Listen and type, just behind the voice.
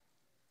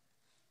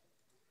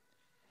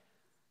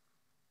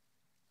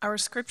Our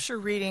scripture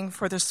reading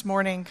for this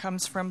morning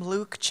comes from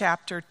Luke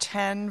chapter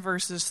 10,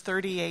 verses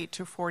 38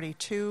 to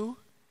 42.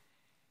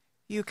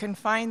 You can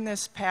find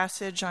this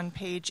passage on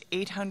page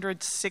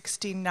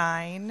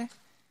 869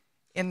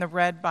 in the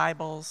red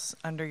Bibles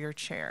under your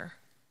chair.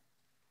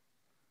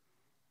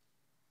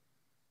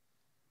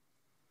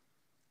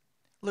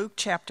 Luke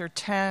chapter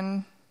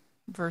 10,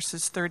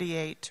 verses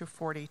 38 to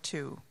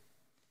 42.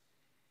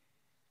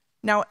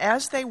 Now,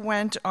 as they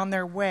went on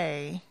their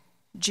way,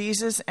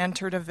 Jesus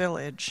entered a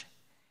village,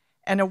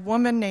 and a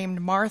woman named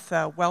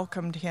Martha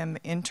welcomed him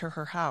into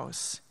her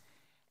house.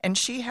 And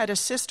she had a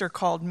sister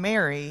called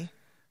Mary,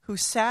 who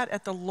sat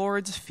at the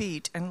Lord's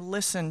feet and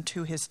listened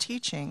to his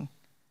teaching.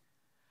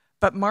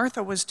 But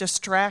Martha was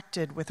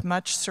distracted with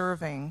much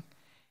serving,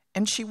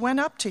 and she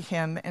went up to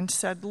him and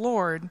said,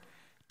 "Lord,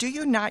 do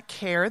you not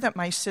care that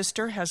my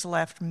sister has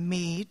left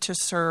me to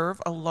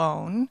serve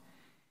alone?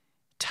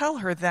 Tell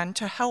her then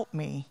to help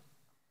me."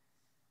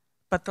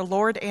 But the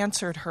Lord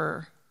answered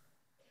her,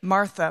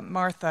 "Martha,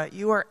 Martha,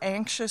 you are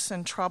anxious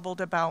and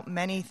troubled about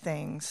many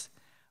things,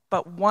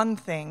 but one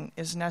thing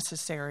is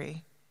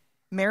necessary.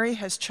 Mary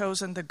has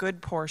chosen the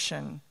good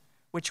portion,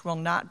 which will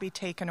not be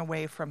taken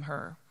away from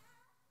her."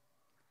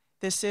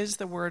 This is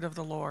the word of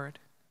the Lord.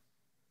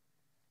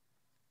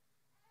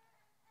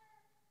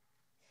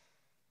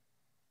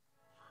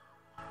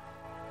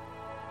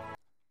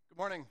 Good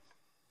morning.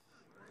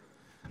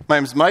 My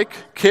name's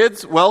Mike.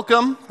 Kids,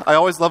 welcome. I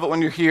always love it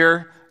when you're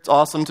here. It's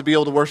awesome to be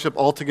able to worship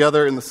all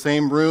together in the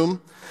same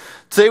room.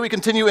 Today we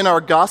continue in our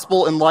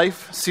Gospel and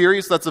Life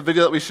series. That's a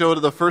video that we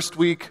showed the first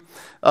week,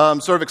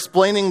 sort of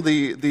explaining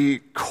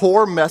the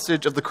core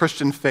message of the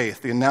Christian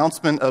faith, the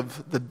announcement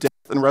of the death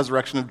and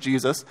resurrection of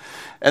Jesus.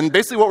 And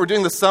basically what we're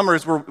doing this summer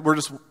is we're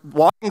just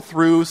walking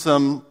through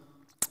some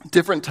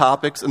different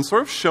topics and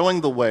sort of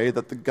showing the way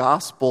that the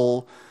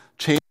gospel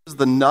changes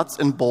the nuts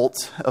and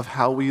bolts of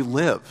how we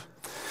live.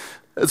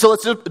 So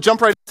let's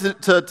jump right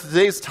to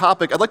today's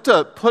topic. I'd like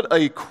to put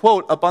a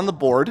quote up on the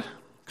board. It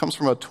comes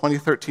from a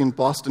 2013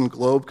 Boston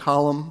Globe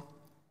column.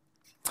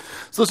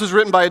 So this was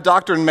written by a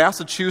doctor in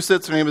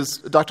Massachusetts. Her name is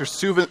Dr.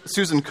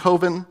 Susan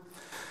Coven.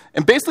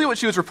 And basically what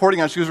she was reporting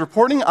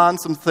on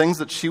some things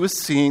that she was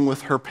seeing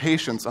with her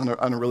patients on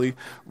a really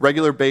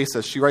regular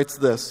basis. She writes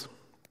this: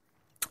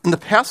 "In the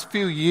past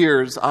few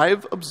years,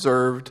 I've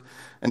observed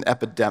an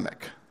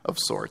epidemic of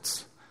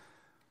sorts.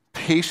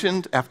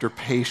 Patient after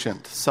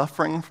patient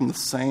suffering from the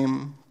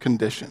same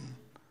condition.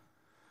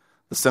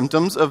 The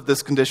symptoms of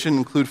this condition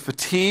include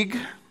fatigue,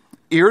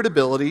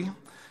 irritability,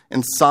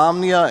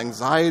 insomnia,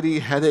 anxiety,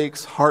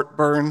 headaches,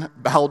 heartburn,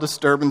 bowel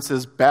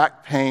disturbances,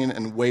 back pain,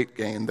 and weight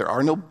gain. There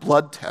are no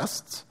blood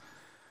tests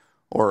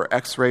or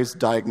x-rays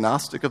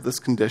diagnostic of this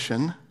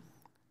condition,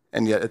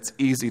 and yet it's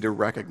easy to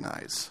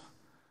recognize.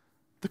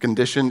 The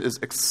condition is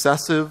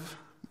excessive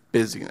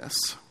busyness."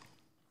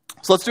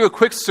 So let's do a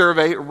quick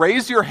survey.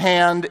 Raise your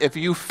hand if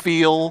you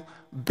feel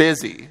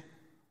busy.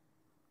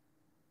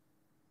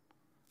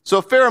 So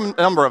a fair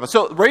number of us.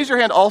 So raise your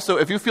hand also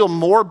if you feel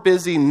more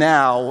busy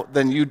now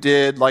than you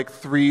did like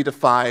 3 to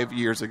 5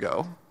 years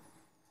ago.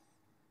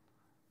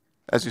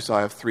 As you saw,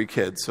 I have 3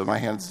 kids, so my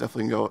hand's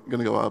definitely going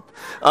to go up.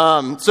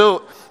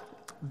 So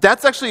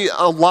that's actually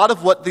a lot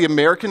of what the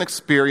American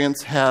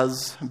experience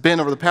has been.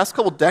 Over the past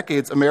couple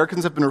decades,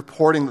 Americans have been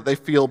reporting that they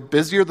feel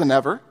busier than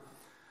ever,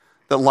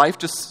 that life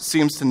just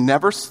seems to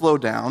never slow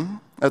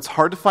down, that it's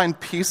hard to find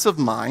peace of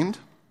mind.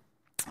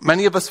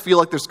 Many of us feel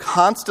like there's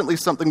constantly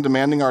something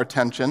demanding our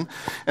attention,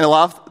 and a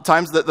lot of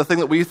times the thing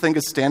that we think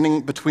is standing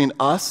between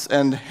us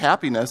and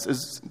happiness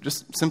is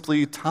just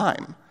simply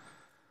time.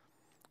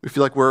 We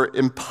feel like we're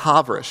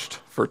impoverished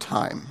for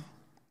time.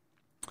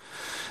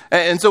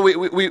 And so we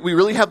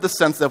really have the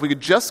sense that if we could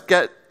just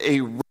get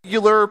a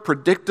regular,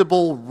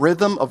 predictable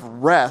rhythm of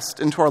rest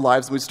into our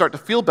lives, and we start to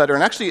feel better.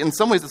 And actually, in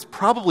some ways, it's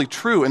probably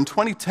true. In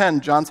 2010,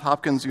 Johns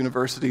Hopkins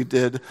University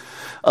did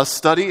a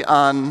study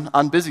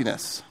on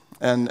busyness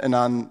and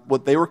on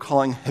what they were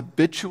calling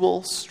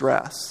habitual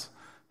stress.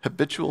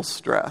 Habitual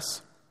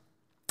stress.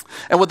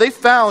 And what they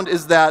found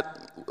is that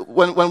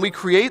when we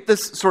create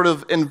this sort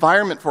of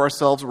environment for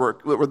ourselves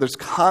where there's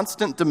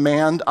constant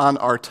demand on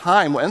our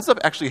time, what ends up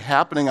actually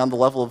happening on the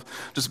level of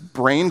just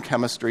brain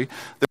chemistry,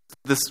 there's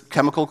this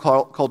chemical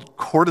called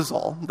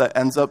cortisol that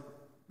ends up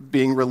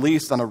being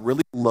released on a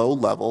really low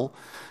level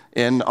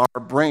in our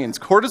brains.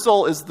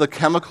 Cortisol is the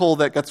chemical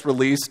that gets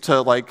released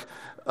to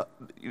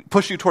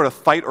push you toward a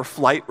fight or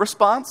flight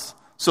response.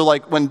 So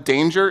when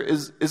danger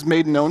is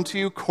made known to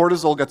you,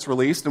 cortisol gets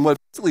released, and what it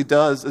basically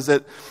does is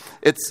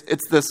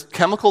it's this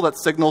chemical that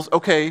signals,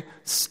 okay,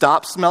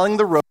 stop smelling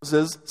the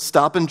roses,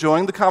 stop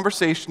enjoying the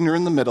conversation you're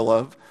in the middle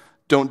of,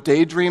 don't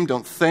daydream,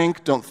 don't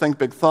think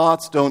big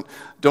thoughts, don't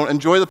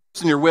enjoy the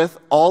person you're with.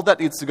 All that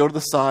needs to go to the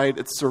side.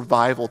 It's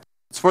survival.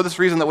 It's for this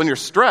reason that when you're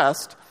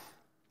stressed,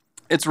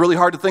 it's really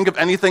hard to think of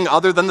anything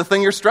other than the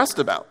thing you're stressed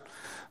about.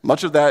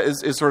 Much of that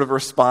is sort of a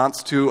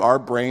response to our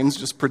brains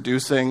just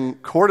producing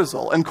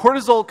cortisol. And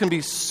cortisol can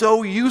be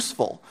so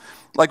useful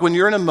Like when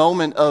you're in a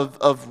moment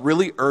of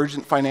really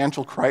urgent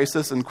financial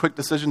crisis and quick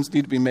decisions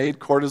need to be made,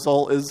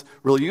 cortisol is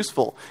really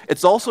useful.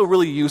 It's also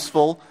really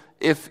useful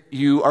if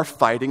you are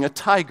fighting a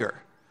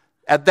tiger.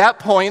 At that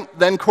point,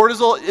 then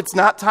cortisol, it's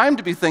not time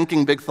to be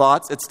thinking big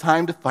thoughts, it's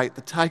time to fight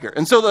the tiger.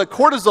 And so the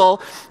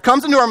cortisol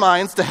comes into our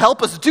minds to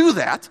help us do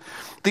that.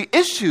 The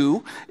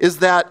issue is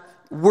that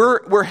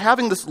we're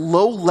having this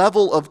low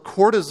level of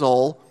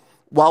cortisol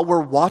while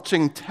we're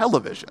watching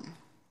television,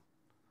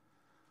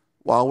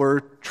 while we're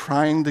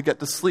trying to get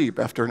to sleep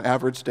after an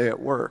average day at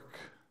work.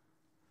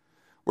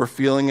 We're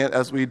feeling it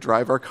as we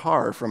drive our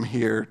car from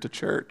here to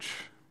church.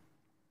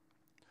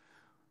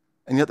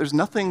 And yet there's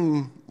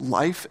nothing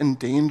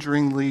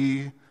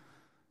life-endangeringly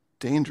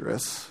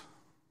dangerous,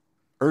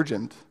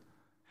 urgent,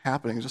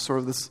 happening. It's just sort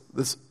of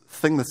this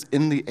thing that's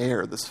in the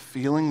air, this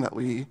feeling that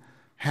we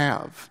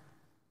have.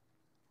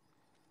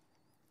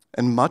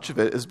 And much of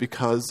it is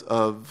because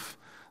of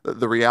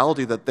the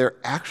reality that there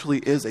actually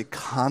is a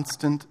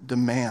constant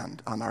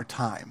demand on our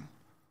time.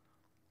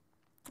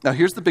 Now,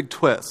 here's the big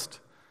twist.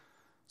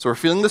 So we're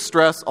feeling the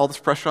stress, all this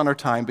pressure on our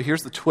time, but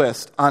here's the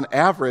twist. On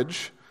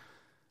average,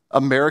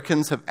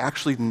 Americans have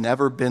actually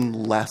never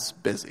been less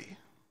busy.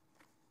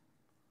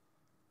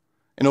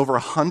 In over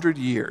 100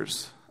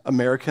 years,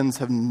 Americans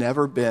have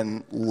never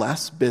been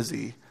less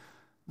busy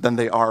than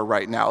they are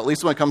right now. At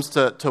least when it comes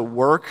to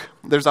work,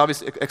 there's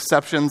obviously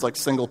exceptions like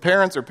single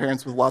parents or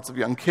parents with lots of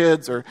young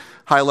kids or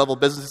high-level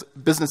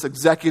business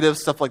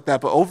executives, stuff like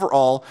that. But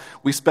overall,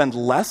 we spend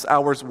less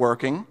hours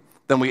working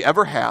than we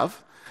ever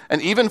have.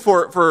 And even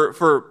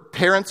for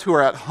parents who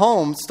are at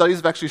home, studies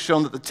have actually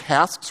shown that the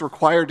tasks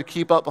required to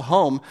keep up a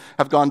home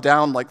have gone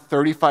down like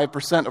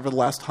 35% over the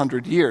last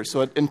 100 years.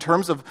 So in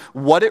terms of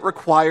what it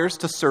requires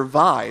to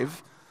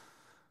survive,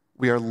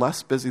 we are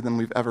less busy than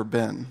we've ever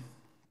been.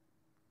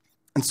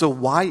 And so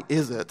why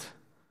is it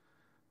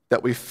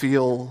that we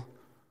feel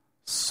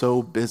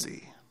so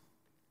busy?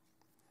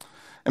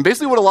 And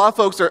basically what a lot of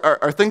folks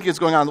are thinking is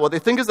going on, what they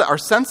think is that our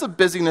sense of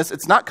busyness,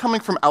 it's not coming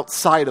from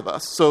outside of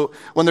us. So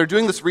when they're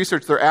doing this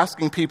research, they're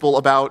asking people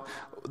about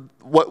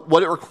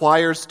what it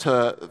requires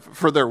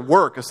for their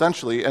work,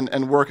 essentially,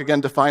 and work,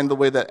 again, defined the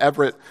way that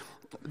Everett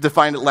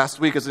defined it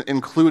last week as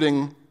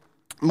including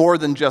more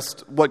than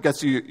just what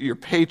gets you your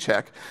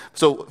paycheck.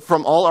 So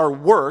from all our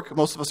work,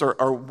 most of us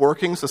are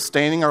working,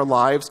 sustaining our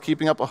lives,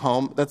 keeping up a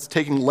home. That's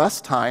taking less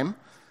time.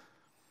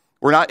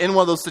 We're not in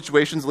one of those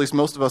situations, at least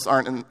most of us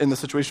aren't in the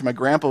situation my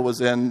grandpa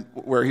was in,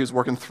 where he was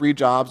working 3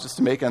 jobs just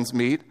to make ends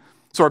meet.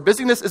 So our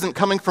busyness isn't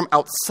coming from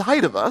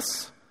outside of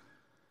us.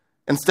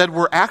 Instead,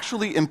 we're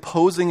actually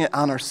imposing it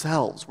on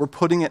ourselves. We're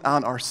putting it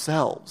on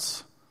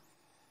ourselves.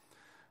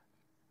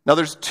 Now,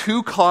 there's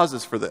 2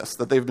 causes for this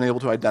that they've been able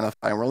to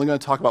identify, and we're only going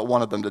to talk about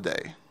one of them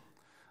today.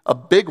 A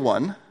big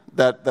one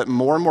that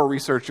more and more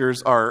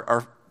researchers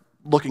are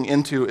looking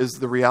into is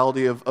the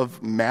reality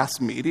of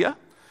mass media,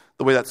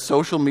 the way that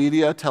social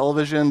media,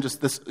 television,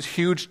 just this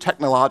huge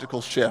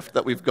technological shift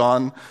that we've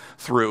gone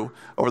through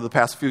over the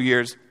past few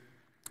years,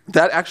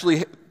 that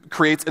actually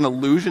creates an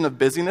illusion of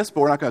busyness,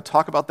 but we're not going to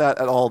talk about that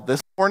at all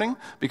this morning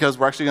because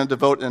we're actually going to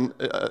devote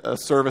a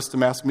service to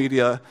mass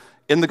media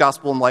in the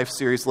Gospel and Life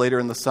series later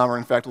in the summer.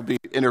 In fact, we'll be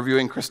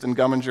interviewing Kristen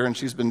Gumminger, and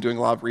she's been doing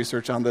a lot of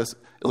research on this.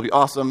 It'll be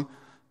awesome.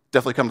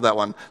 Definitely come to that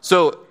one.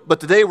 But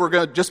today we're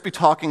going to just be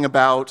talking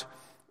about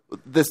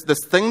this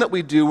thing that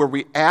we do where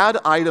we add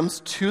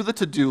items to the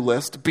to-do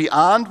list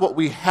beyond what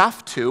we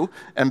have to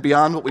and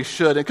beyond what we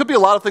should. It could be a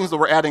lot of things that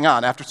we're adding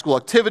on. After-school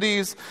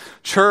activities,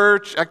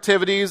 church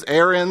activities,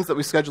 errands that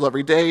we schedule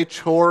every day,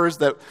 chores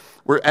that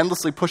we're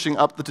endlessly pushing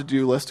up the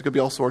to-do list. It could be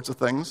all sorts of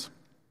things,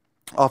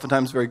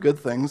 oftentimes very good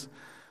things.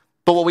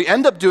 But what we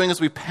end up doing is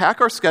we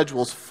pack our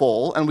schedules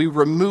full and we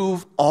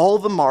remove all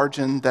the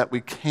margin that we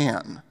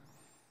can.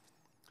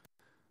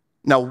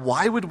 Now,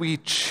 why would we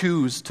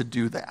choose to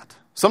do that?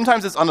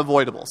 Sometimes it's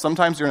unavoidable.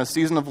 Sometimes you're in a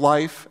season of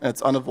life and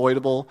it's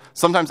unavoidable.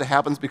 Sometimes it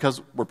happens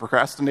because we're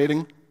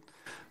procrastinating.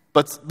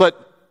 But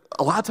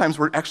a lot of times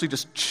we're actually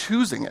just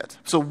choosing it.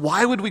 So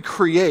why would we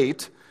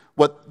create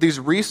what these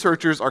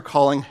researchers are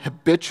calling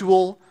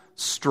habitual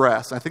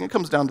stress? I think it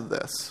comes down to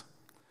this.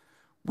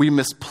 We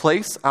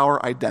misplace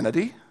our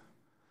identity,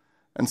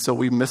 and so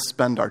we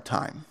misspend our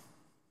time.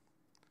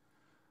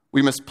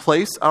 We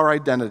misplace our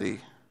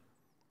identity,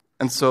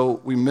 and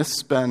so we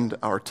misspend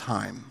our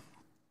time.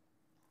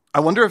 I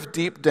wonder if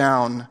deep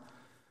down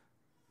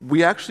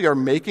we actually are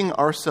making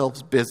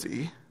ourselves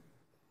busy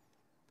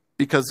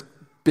because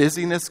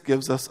busyness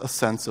gives us a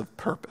sense of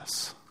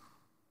purpose.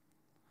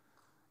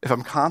 If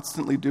I'm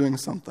constantly doing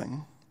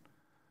something,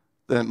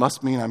 then it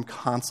must mean I'm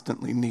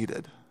constantly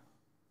needed.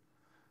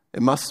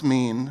 It must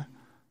mean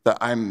that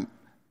I'm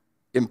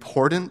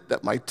important,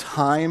 that my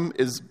time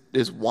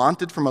is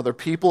wanted from other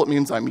people. It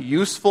means I'm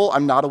useful.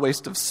 I'm not a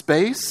waste of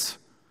space.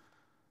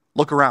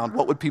 Look around.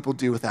 What would people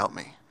do without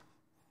me?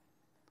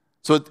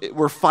 So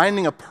we're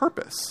finding a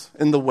purpose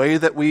in the way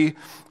that we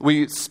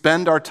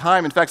spend our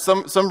time. In fact,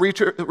 some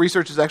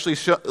research has actually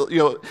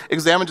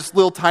examined just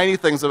little tiny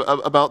things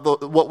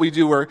about what we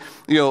do where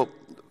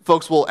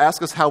folks will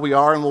ask us how we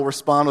are and we'll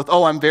respond with,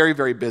 "Oh, I'm very,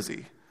 very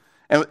busy."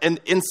 And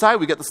inside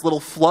we get this little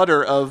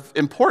flutter of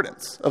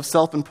importance, of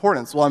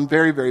self-importance. Well, I'm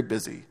very, very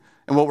busy.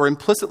 And what we're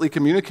implicitly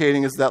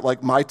communicating is that,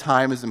 like, my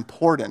time is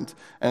important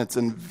and it's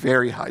in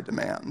very high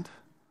demand,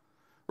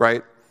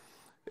 right?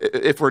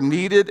 If we're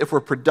needed, if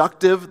we're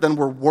productive, then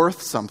we're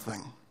worth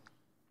something.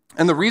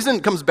 And the reason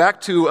comes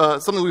back to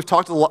something we've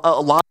talked a lot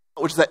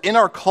about, which is that in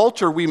our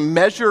culture, we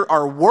measure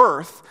our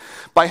worth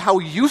by how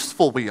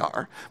useful we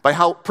are, by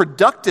how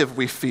productive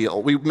we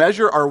feel. We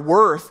measure our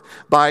worth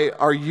by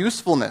our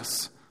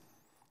usefulness.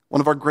 One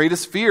of our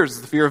greatest fears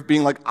is the fear of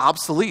being like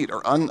obsolete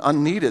or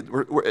unneeded.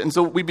 And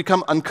so we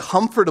become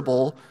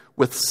uncomfortable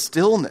with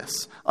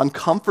stillness,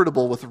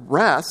 uncomfortable with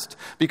rest,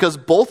 because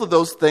both of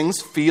those things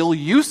feel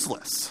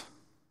useless.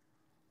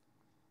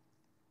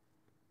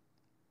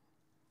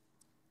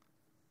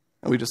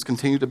 And we just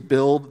continue to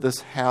build this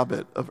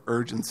habit of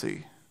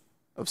urgency,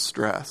 of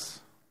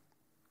stress.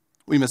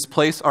 We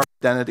misplace our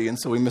identity, and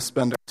so we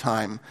misspend our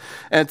time.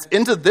 And it's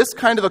into this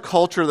kind of a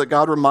culture that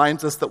God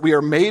reminds us that we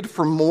are made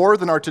for more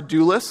than our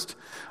to-do list.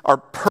 Our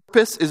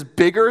purpose is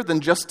bigger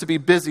than just to be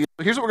busy.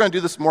 Here's what we're going to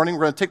do this morning.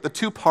 We're going to take the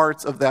two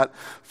parts of that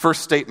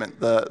first statement,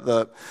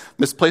 the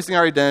misplacing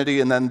our identity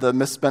and then the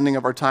misspending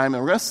of our time,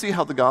 and we're going to see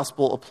how the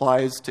gospel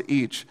applies to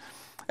each.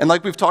 And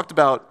like we've talked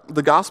about,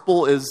 the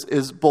gospel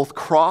is both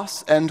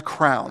cross and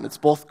crown. It's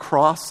both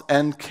cross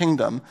and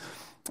kingdom.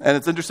 And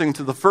it's interesting,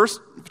 to the first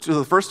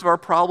of our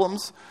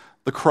problems,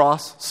 the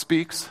cross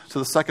speaks. To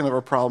the second of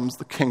our problems,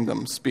 the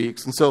kingdom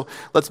speaks. And so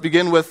let's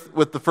begin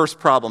with the first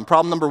problem.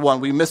 Problem number one,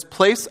 we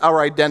misplace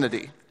our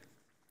identity.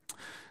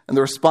 And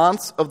the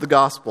response of the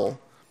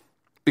gospel,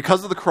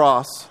 because of the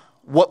cross,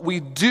 what we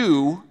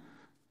do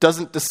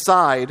doesn't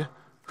decide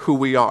who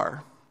we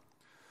are.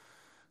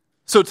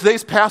 So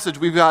today's passage,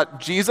 we've got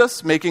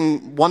Jesus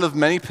making one of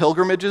many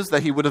pilgrimages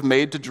that he would have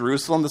made to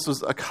Jerusalem. This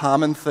was a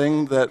common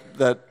thing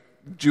that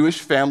Jewish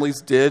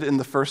families did in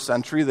the first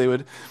century. They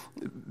would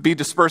be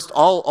dispersed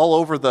all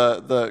over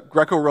the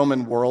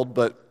Greco-Roman world,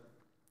 but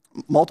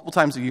multiple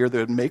times a year they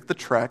would make the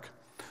trek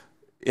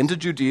into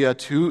Judea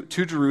to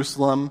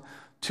Jerusalem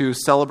to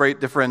celebrate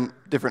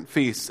different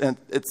feasts. And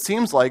it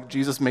seems like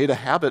Jesus made a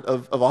habit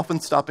of often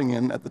stopping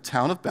in at the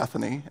town of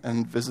Bethany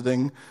and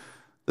visiting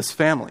this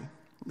family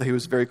that he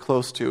was very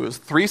close to. It was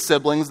three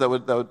siblings that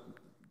would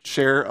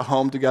share a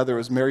home together. It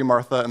was Mary,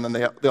 Martha, and then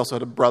they also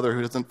had a brother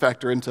who doesn't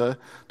factor into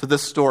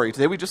this story.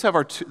 Today we just have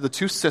the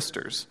two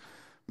sisters,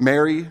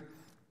 Mary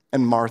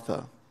and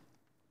Martha.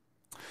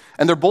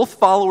 And they're both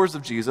followers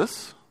of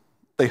Jesus.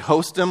 They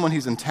host him when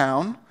he's in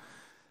town.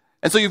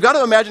 And so you've got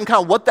to imagine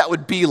kind of what that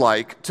would be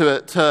like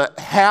to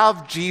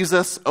have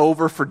Jesus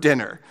over for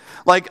dinner.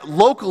 Like,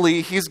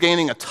 locally, he's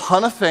gaining a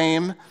ton of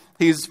fame.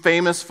 He's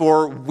famous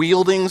for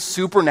wielding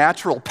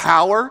supernatural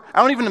power.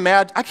 I can't even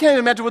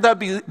imagine what that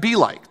would be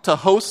like to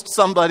host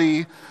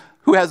somebody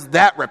who has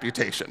that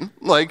reputation.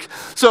 Like,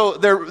 so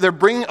they're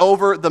bringing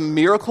over the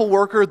miracle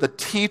worker, the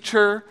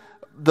teacher,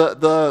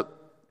 the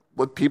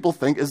what people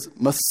think is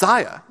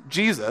Messiah,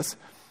 Jesus.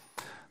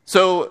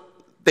 So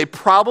they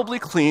probably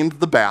cleaned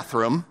the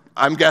bathroom,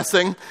 I'm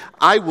guessing.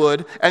 I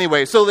would.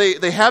 Anyway, so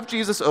they have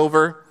Jesus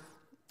over,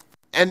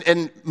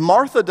 and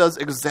Martha does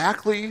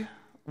exactly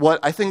what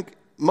I think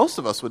most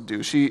of us would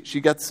do. She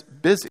gets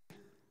busy.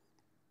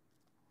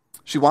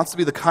 She wants to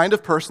be the kind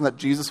of person that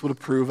Jesus would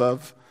approve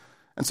of.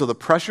 And so the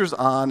pressure's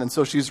on. And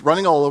so she's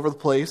running all over the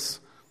place.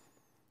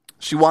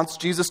 She wants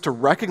Jesus to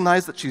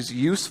recognize that she's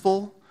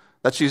useful,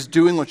 that she's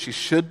doing what she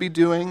should be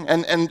doing.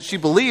 And she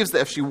believes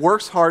that if she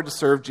works hard to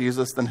serve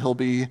Jesus, then he'll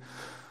be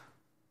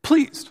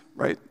pleased,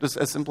 right? Just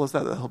as simple as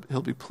that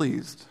he'll be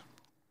pleased.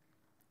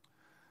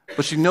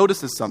 But she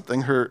notices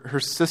something. Her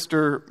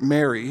sister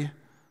Mary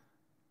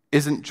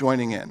isn't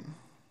joining in.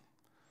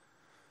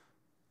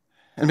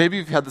 And maybe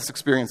you've had this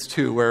experience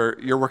too, where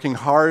you're working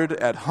hard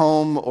at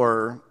home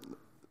or,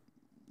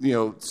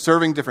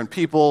 serving different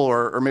people,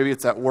 or maybe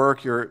it's at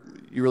work, you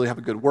really have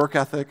a good work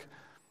ethic.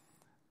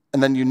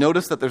 And then you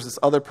notice that there's this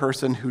other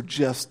person who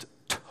just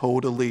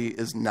totally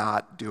is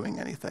not doing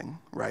anything,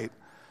 right?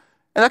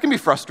 And that can be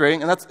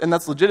frustrating, and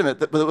that's legitimate.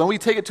 But when we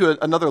take it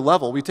to another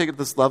level, we take it to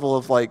this level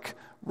of like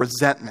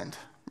resentment,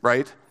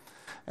 right?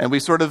 And we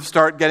sort of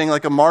start getting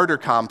like a martyr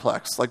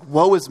complex. Like,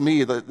 woe is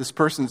me, that this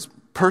person's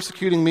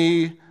persecuting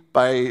me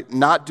by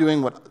not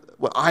doing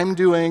what I'm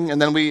doing. And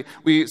then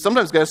we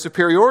sometimes get a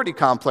superiority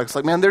complex.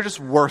 Like, man, they're just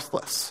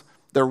worthless.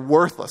 They're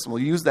worthless. And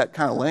we'll use that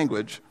kind of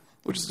language,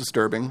 which is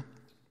disturbing.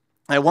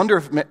 And I wonder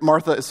if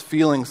Martha is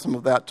feeling some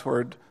of that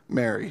toward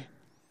Mary.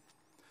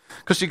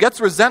 Because she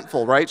gets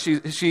resentful, right?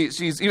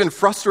 She's even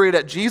frustrated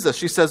at Jesus.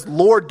 She says,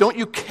 Lord, don't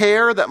you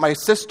care that my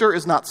sister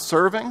is not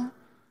serving?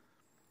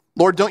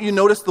 Lord, don't you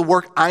notice the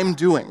work I'm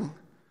doing?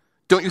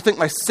 Don't you think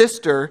my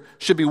sister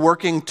should be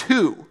working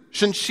too?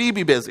 Shouldn't she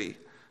be busy?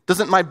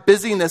 Doesn't my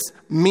busyness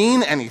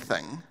mean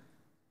anything?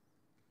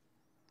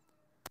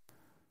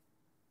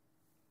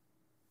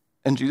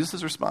 And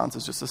Jesus' response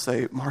is just to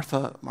say,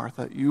 Martha,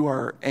 Martha, you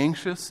are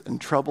anxious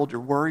and troubled.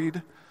 You're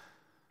worried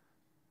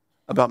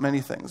about many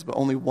things, but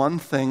only one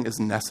thing is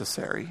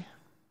necessary.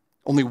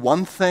 Only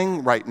one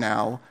thing right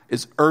now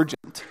is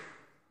urgent.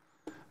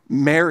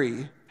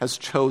 Mary has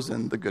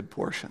chosen the good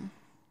portion.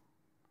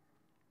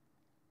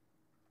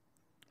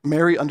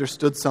 Mary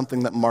understood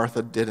something that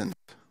Martha didn't.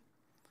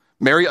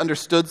 Mary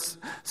understood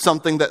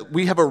something that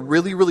we have a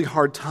really, really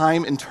hard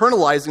time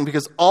internalizing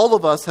because all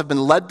of us have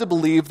been led to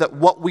believe that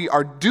what we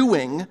are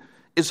doing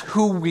is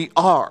who we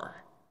are.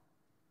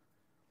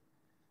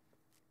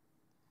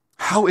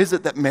 How is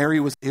it that Mary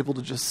was able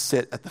to just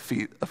sit at the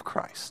feet of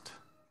Christ?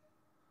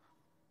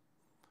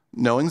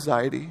 No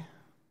anxiety.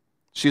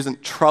 She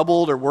isn't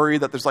troubled or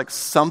worried that there's like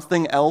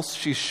something else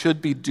she should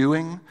be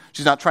doing.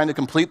 She's not trying to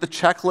complete the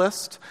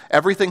checklist.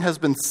 Everything has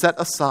been set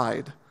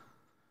aside.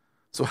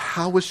 So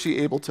how was she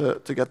able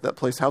to get that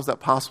place? How is that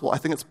possible? I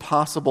think it's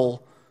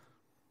possible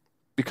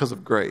because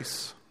of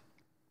grace.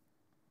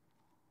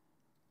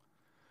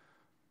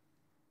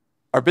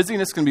 Our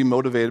busyness can be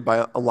motivated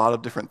by a lot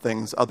of different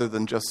things other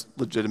than just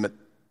legitimate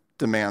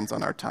demands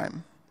on our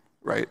time,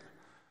 right?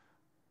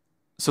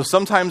 So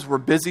sometimes we're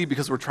busy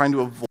because we're trying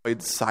to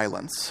avoid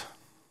silence.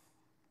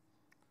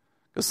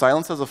 Because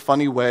silence has a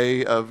funny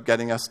way of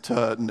getting us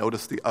to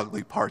notice the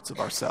ugly parts of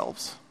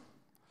ourselves.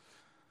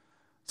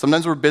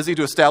 Sometimes we're busy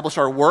to establish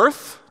our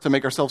worth, to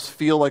make ourselves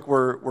feel like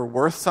we're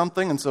worth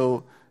something. And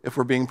so if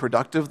we're being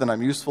productive, then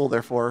I'm useful,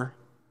 therefore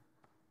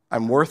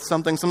I'm worth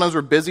something. Sometimes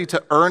we're busy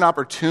to earn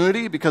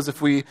opportunity because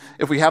if we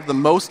have the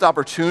most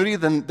opportunity,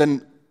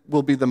 then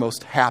we'll be the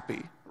most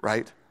happy,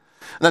 right?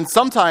 And then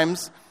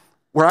sometimes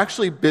we're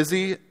actually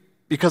busy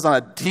because on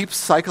a deep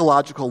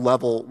psychological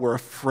level, we're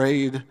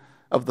afraid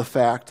of the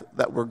fact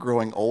that we're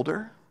growing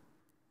older,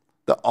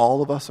 that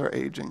all of us are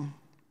aging,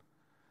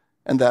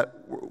 and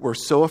that we're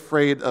so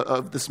afraid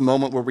of this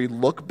moment where we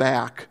look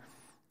back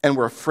and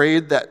we're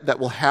afraid that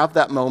we'll have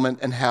that moment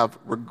and have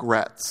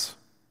regrets.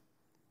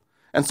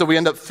 And so we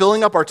end up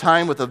filling up our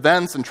time with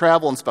events and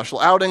travel and special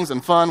outings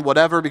and fun,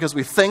 whatever, because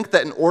we think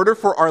that in order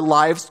for our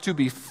lives to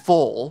be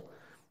full,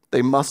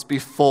 they must be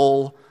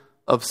full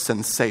of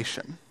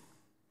sensation.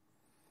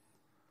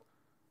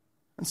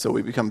 And so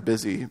we become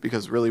busy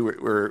because really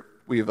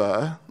we've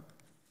got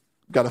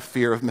a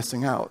fear of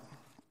missing out.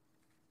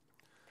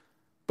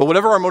 But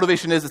whatever our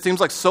motivation is, it seems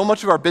like so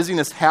much of our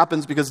busyness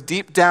happens because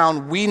deep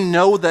down we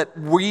know that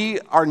we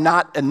are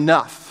not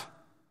enough.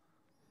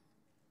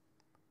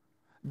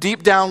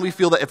 Deep down we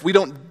feel that if we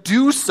don't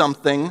do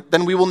something,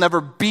 then we will never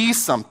be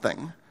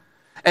something.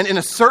 And in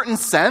a certain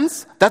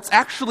sense, that's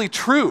actually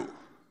true.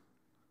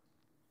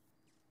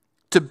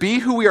 To be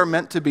who we are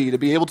meant to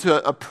be able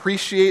to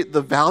appreciate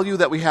the value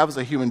that we have as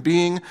a human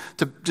being,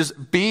 to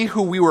just be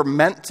who we were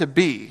meant to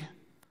be,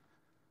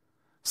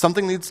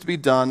 something needs to be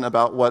done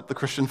about what the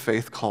Christian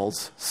faith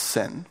calls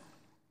sin.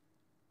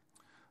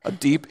 A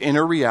deep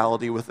inner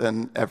reality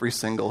within every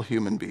single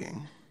human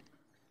being.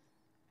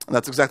 And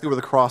that's exactly where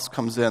the cross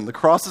comes in. The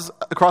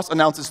cross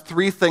announces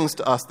three things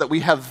to us: that we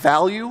have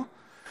value,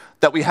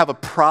 that we have a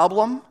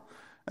problem,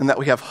 and that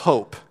we have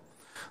hope.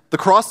 The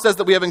cross says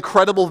that we have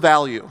incredible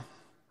value.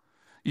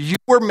 You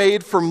were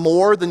made for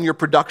more than your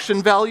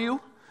production value.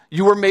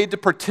 You were made to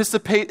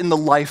participate in the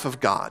life of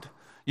God.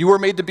 You were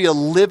made to be a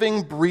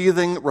living,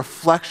 breathing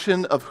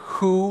reflection of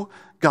who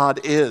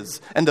God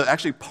is and to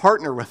actually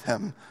partner with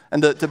Him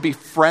and to be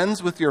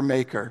friends with your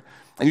Maker.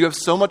 And you have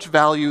so much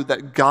value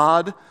that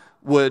God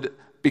would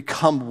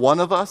become one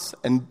of us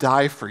and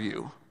die for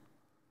you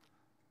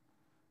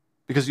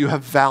because you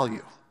have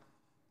value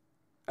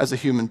as a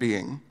human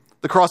being.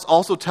 The cross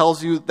also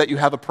tells you that you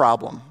have a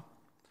problem.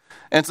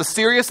 And it's a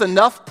serious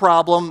enough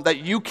problem that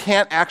you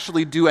can't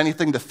actually do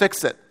anything to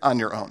fix it on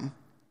your own.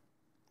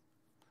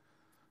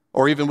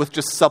 Or even with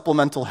just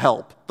supplemental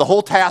help. The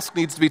whole task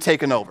needs to be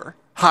taken over,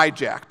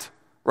 hijacked,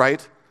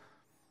 right?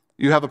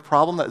 You have a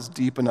problem that is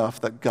deep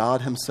enough that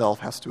God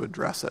Himself has to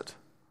address it.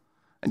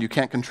 And you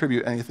can't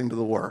contribute anything to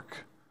the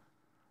work.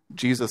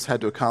 Jesus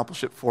had to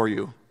accomplish it for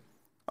you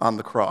on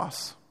the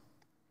cross.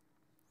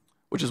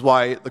 Which is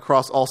why the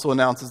cross also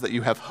announces that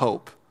you have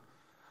hope.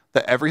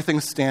 That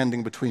everything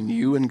standing between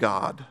you and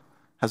God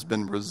has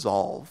been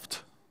resolved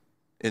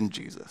in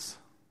Jesus.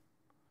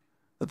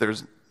 That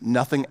there's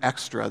nothing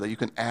extra that you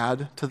can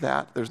add to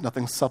that. There's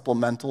nothing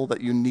supplemental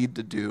that you need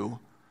to do.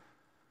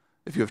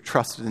 If you have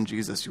trusted in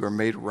Jesus, you are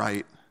made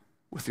right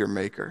with your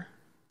Maker.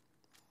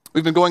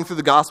 We've been going through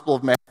the Gospel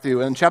of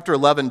Matthew, and in chapter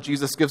 11,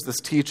 Jesus gives this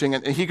teaching,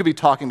 and He could be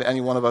talking to any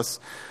one of us,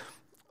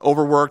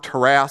 overworked,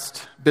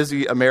 harassed,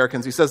 busy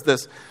Americans. He says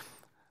this.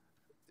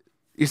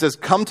 He says,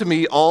 "Come to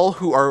me, all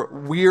who are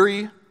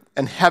weary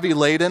and heavy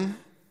laden,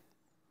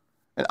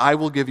 and I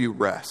will give you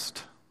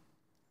rest.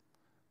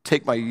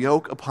 Take my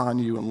yoke upon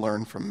you and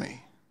learn from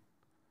me.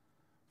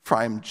 For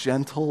I am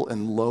gentle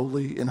and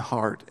lowly in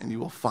heart, and you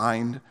will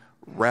find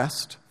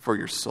rest for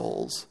your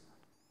souls.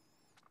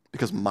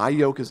 Because my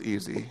yoke is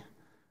easy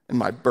and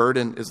my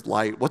burden is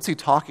light." What's he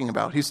talking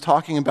about? He's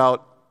talking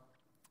about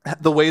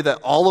the way that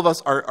all of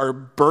us are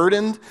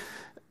burdened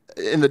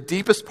in the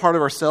deepest part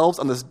of ourselves,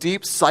 on this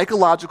deep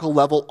psychological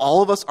level.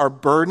 All of us are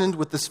burdened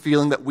with this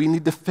feeling that we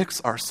need to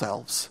fix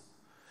ourselves.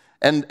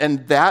 And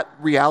that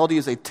reality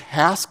is a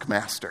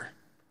taskmaster.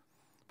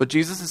 But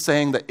Jesus is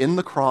saying that in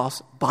the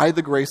cross, by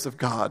the grace of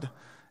God,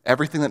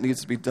 Everything that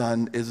needs to be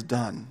done is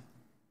done.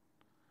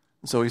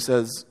 And so he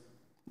says,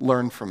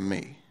 learn from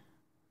me.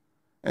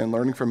 And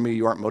learning from me,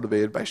 you aren't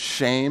motivated by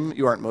shame.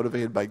 You aren't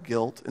motivated by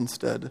guilt.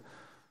 Instead,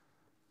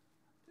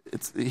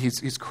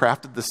 he's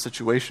crafted this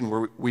situation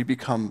where we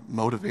become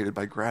motivated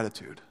by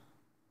gratitude.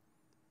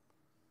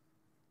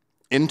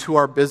 Into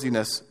our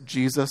busyness,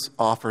 Jesus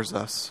offers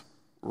us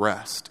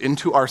rest.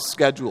 Into our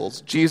schedules,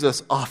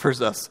 Jesus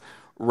offers us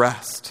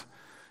rest.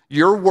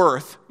 Your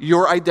worth,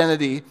 your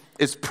identity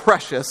is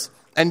precious,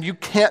 and you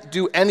can't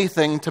do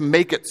anything to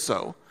make it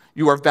so.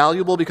 You are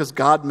valuable because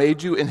God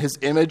made you in his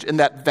image, and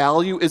that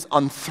value is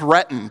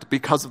unthreatened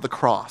because of the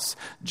cross.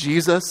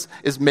 Jesus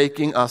is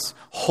making us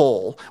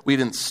whole. We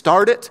didn't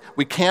start it.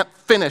 We can't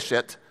finish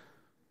it.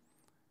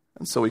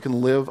 And so we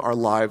can live our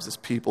lives as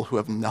people who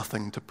have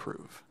nothing to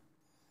prove.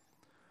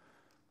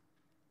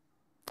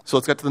 So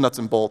let's get to the nuts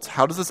and bolts.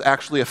 How does this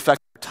actually affect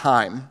our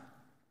time?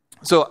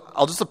 So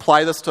I'll just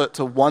apply this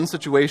to one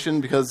situation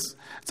because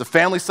it's a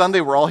family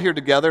Sunday. We're all here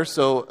together,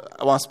 so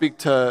I want to speak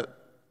to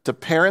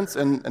parents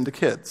and to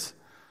kids.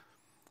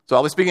 So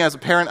I'll be speaking as a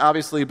parent,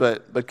 obviously,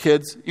 but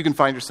kids, you can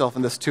find yourself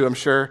in this too, I'm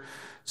sure.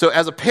 So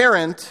as a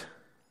parent,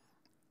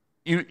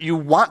 you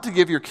want to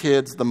give your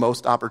kids the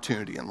most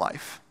opportunity in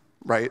life,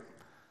 right?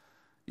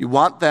 You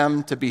want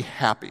them to be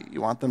happy.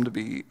 You want them to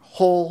be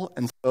whole,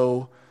 and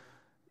so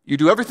you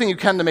do everything you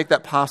can to make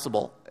that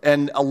possible.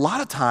 And a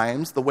lot of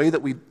times, the way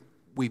that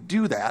we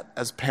do that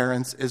as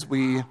parents is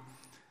we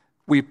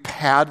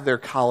pad their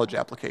college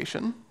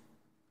application.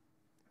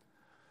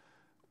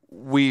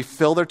 We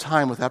fill their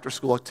time with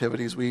after-school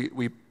activities.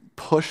 We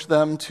push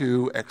them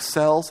to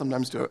excel,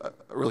 sometimes to a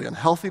really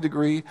unhealthy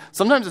degree.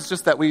 Sometimes it's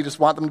just that we just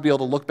want them to be able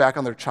to look back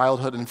on their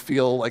childhood and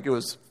feel like it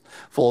was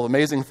full of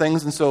amazing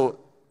things. And so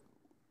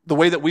the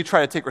way that we try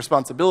to take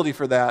responsibility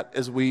for that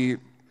is we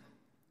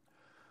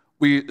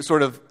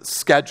sort of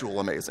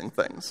schedule amazing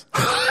things,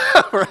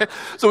 right?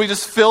 So we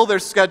just fill their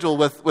schedule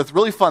with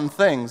really fun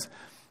things.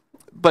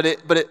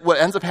 But what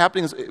ends up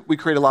happening is we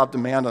create a lot of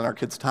demand on our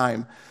kids'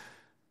 time.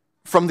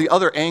 From the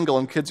other angle,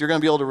 and kids, you're going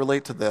to be able to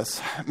relate to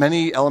this.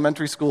 Many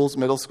elementary schools,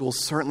 middle schools,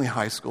 certainly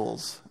high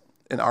schools,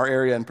 in our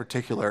area in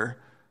particular,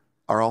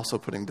 are also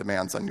putting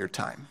demands on your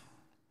time.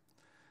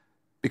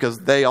 Because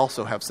they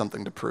also have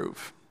something to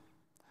prove.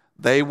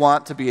 They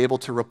want to be able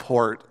to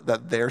report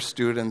that their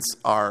students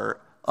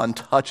are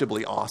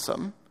untouchably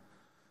awesome.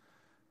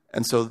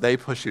 And so they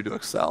push you to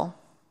excel.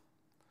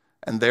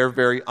 And they're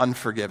very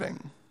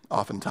unforgiving,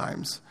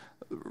 oftentimes,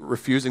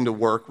 refusing to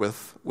work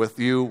with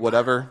you,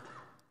 whatever.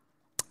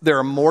 There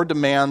are more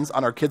demands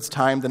on our kids'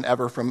 time than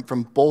ever from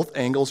both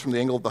angles, from the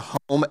angle of the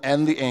home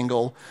and the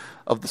angle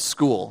of the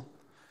school.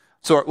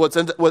 So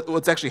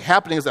what's actually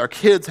happening is that our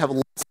kids have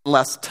less and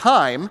less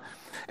time,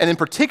 and in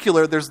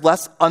particular, there's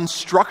less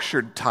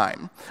unstructured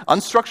time.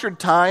 Unstructured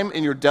time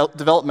in your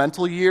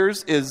developmental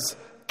years is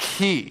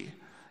key.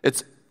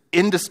 It's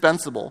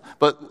indispensable.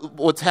 But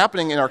what's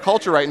happening in our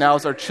culture right now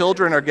is our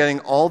children are getting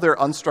all their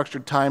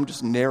unstructured time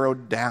just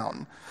narrowed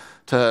down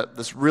to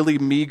this really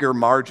meager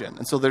margin.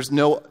 And so there's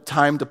no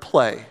time to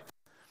play.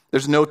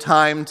 There's no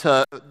time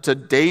to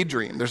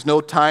daydream. There's no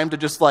time to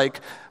just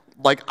like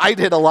I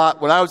did a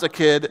lot when I was a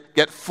kid,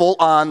 get full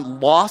on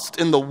lost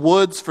in the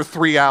woods for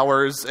 3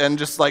 hours and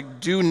just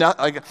do not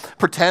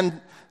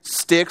pretend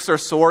sticks or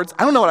swords.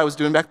 I don't know what I was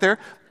doing back there,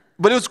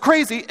 but it was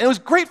crazy and it was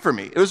great for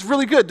me. It was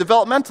really good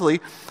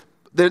developmentally.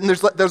 Then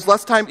there's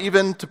less time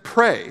even to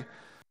pray.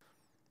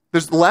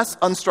 There's less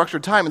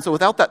unstructured time. And so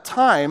without that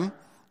time,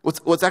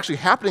 what's actually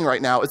happening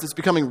right now is it's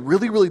becoming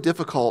really, really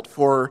difficult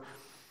for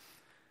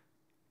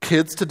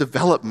kids to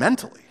develop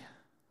mentally.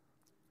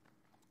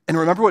 And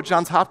remember what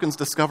Johns Hopkins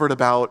discovered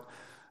about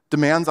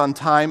demands on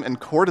time and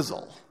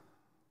cortisol.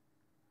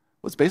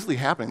 What's basically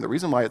happening, the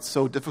reason why it's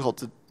so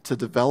difficult to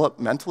develop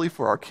mentally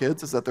for our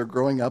kids is that they're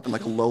growing up in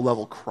a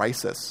low-level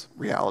crisis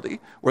reality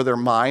where their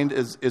mind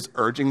is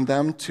urging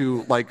them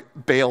to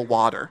bail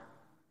water,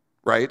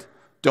 right?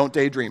 Don't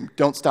daydream.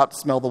 Don't stop to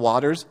smell the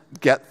waters.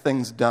 Get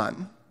things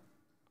done.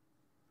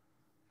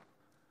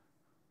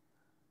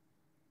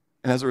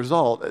 And as a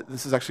result,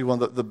 this is actually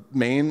one of the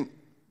main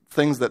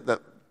things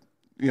that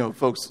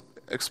folks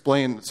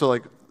explain. So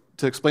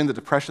to explain the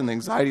depression, the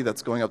anxiety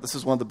that's going up, this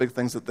is one of the big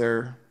things that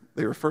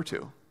they refer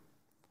to.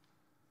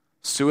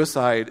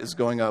 Suicide is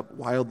going up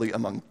wildly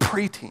among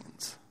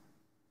preteens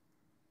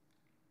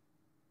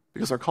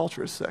because our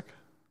culture is sick.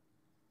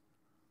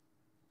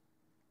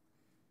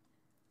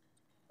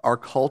 Our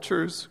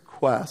culture's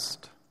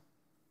quest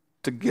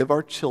to give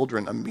our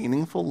children a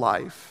meaningful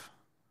life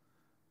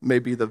may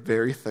be the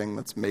very thing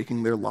that's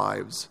making their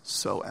lives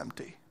so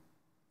empty.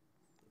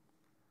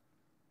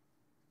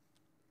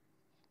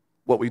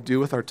 What we do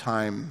with our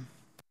time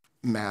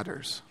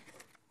matters.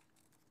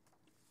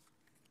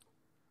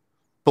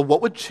 But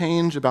what would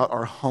change about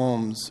our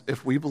homes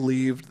if we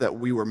believed that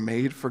we were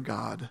made for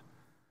God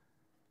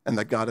and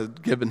that God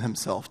had given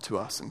himself to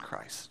us in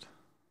Christ?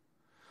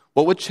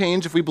 What would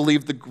change if we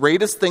believed the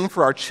greatest thing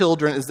for our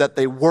children is that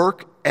they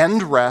work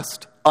and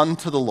rest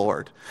unto the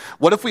Lord?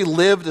 What if we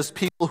lived as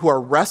people who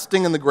are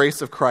resting in the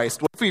grace of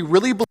Christ? What if we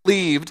really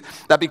believed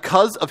that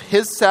because of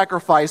his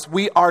sacrifice,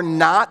 we are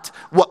not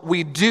what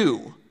we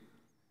do?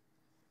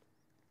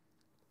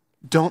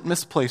 Don't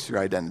misplace your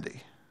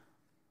identity.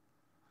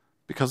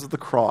 Because of the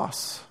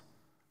cross,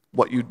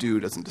 what you do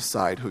doesn't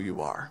decide who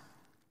you are.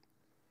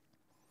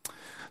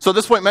 So at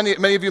this point,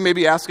 many of you may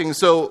be asking,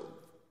 so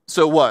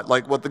what?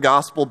 Like what the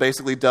gospel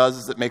basically does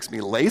is it makes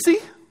me lazy?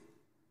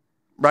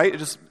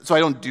 Right? So I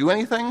don't do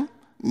anything?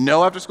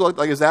 No after school?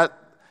 Like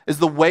is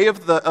the way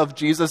of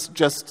Jesus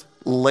just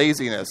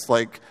laziness?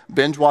 Like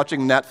binge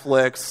watching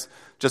Netflix,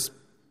 just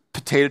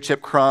potato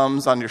chip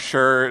crumbs on your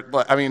shirt?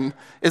 I mean,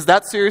 is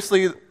that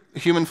seriously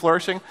human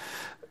flourishing?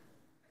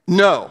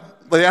 No.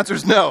 The answer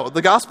is no.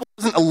 The gospel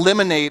doesn't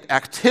eliminate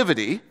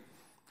activity,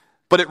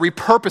 but it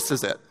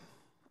repurposes it.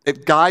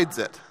 It guides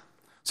it.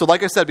 So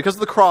like I said, because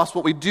of the cross,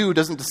 what we do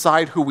doesn't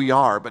decide who we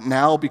are, but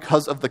now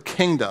because of the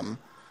kingdom,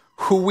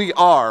 who we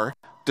are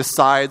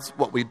decides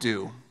what we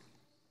do.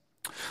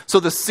 So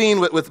the scene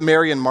with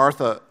Mary and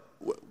Martha,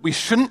 we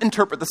shouldn't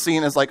interpret the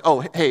scene as like,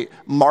 oh, hey,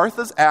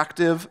 Martha's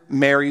active,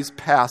 Mary's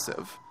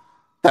passive.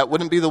 That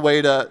wouldn't be the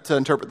way to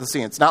interpret the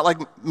scene. It's not like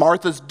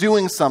Martha's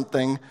doing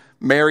something,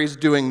 Mary's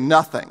doing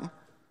nothing.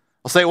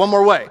 I'll say it one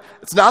more way.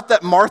 It's not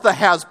that Martha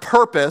has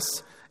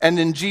purpose, and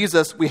in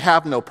Jesus we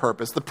have no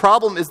purpose. The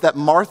problem is that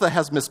Martha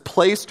has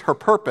misplaced her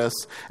purpose,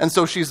 and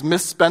so she's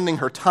misspending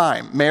her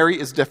time. Mary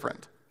is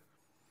different.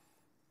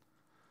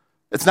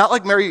 It's not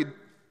like Mary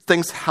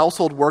thinks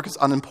household work is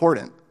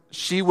unimportant.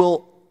 She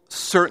will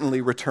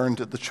certainly return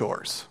to the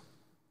chores.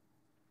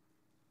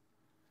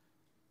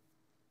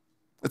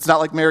 It's not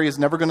like Mary is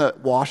never going to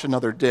wash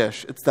another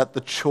dish. It's that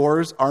the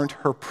chores aren't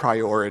her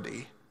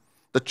priority.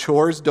 The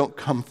chores don't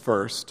come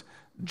first.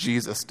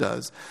 Jesus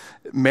does.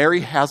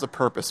 Mary has a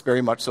purpose,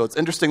 very much so. It's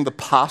interesting the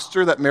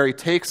posture that Mary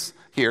takes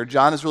here.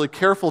 John is really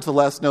careful to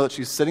let us know that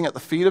she's sitting at the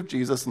feet of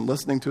Jesus and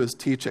listening to his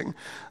teaching.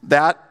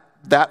 That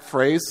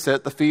phrase, sit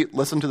at the feet,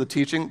 listen to the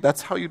teaching,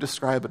 that's how you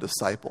describe a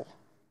disciple.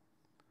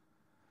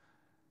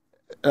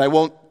 And I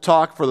won't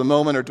talk for the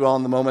moment or dwell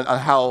on the moment on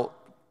how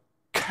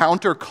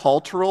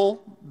countercultural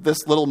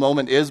this little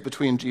moment is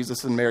between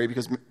Jesus and Mary,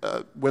 because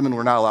women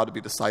were not allowed to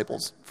be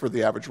disciples for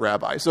the average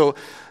rabbi. So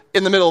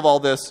in the middle of all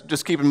this,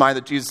 just keep in mind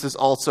that Jesus is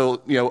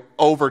also,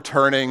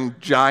 overturning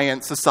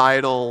giant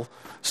societal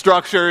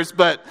structures,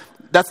 but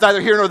that's neither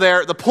here nor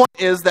there. The point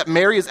is that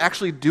Mary is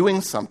actually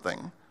doing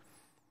something.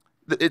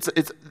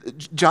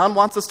 John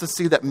wants us to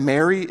see that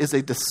Mary is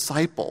a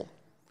disciple.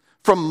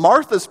 From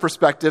Martha's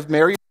perspective,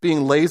 Mary is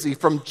being lazy.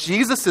 From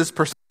Jesus'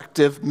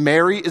 perspective,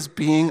 Mary is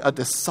being a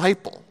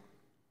disciple.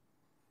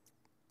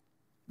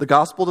 The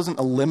gospel doesn't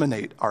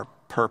eliminate our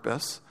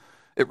purpose.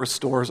 It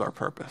restores our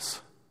purpose.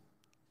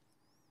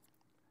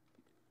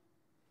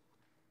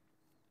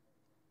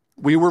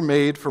 We were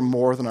made for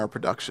more than our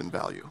production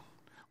value.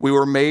 We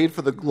were made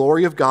for the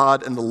glory of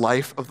God and the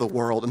life of the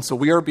world. And so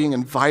we are being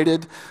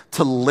invited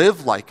to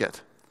live like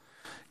it.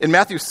 In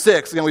Matthew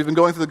 6, again, we've been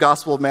going through the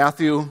Gospel of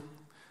Matthew,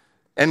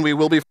 and we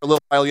will be for a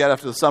little while yet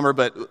after the summer,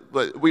 but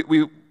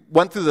we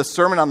went through the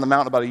Sermon on the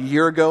Mount about a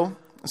year ago.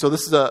 So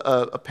this is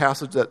a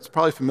passage that's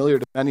probably familiar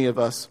to many of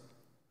us.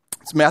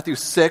 It's Matthew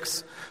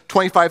 6,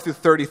 25 through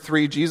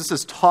 33. Jesus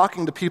is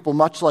talking to people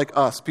much like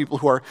us, people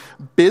who are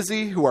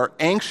busy, who are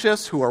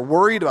anxious, who are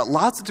worried about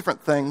lots of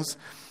different things.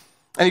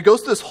 And he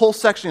goes through this whole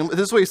section. This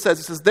is what he says.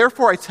 He says,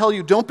 "Therefore I tell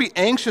you, don't be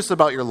anxious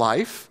about your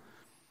life,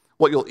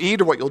 what you'll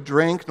eat or what you'll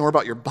drink, nor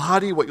about your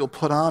body, what you'll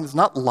put on. Is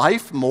not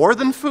life more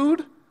than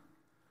food?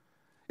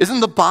 Isn't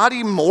the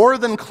body more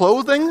than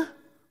clothing?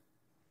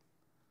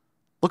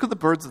 Look at the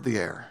birds of the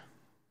air.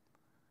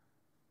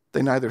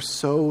 They neither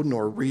sow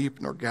nor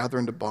reap nor gather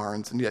into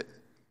barns, and yet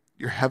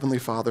your heavenly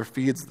Father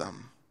feeds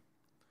them.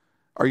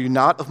 Are you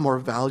not of more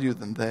value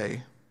than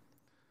they?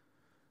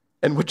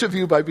 And which of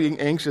you, by being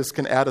anxious,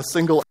 can add a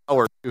single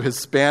hour to his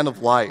span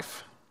of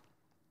life?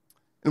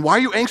 And why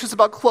are you anxious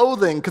about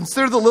clothing?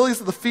 Consider the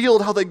lilies of the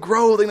field, how they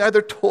grow. They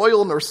neither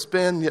toil nor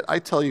spin. Yet I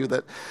tell you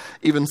that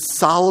even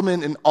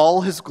Solomon in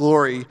all his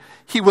glory,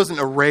 he wasn't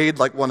arrayed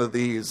like one of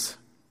these.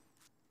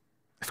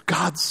 If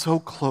God so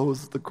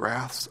clothes the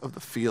grass of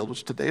the field,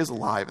 which today is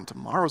alive and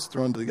tomorrow is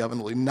thrown into the oven,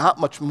 will he not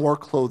much more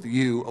clothe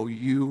you, O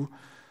you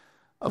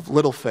of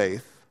little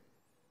faith?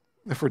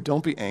 Therefore,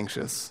 don't be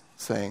anxious,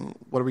 saying,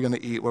 what are we going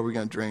to eat? What are we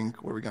going to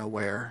drink? What are we going to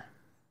wear?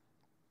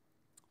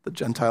 The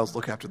Gentiles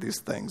look after these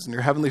things, and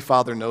your heavenly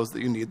Father knows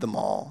that you need them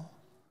all.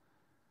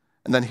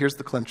 And then here's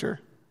the clincher.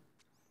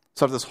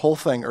 So this whole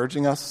thing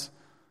urging us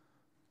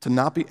to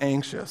not be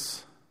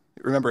anxious.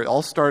 Remember, it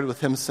all started with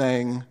him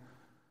saying,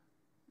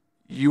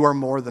 you are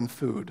more than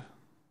food.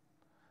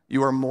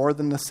 You are more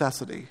than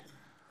necessity.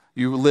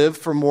 You live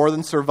for more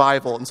than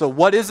survival. And so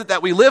what is it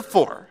that we live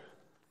for?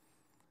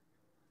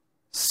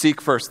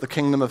 Seek first the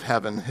kingdom of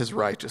heaven, his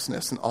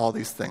righteousness, and all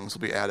these things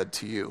will be added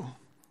to you.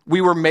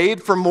 We were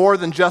made for more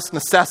than just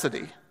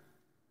necessity.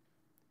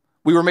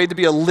 We were made to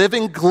be a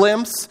living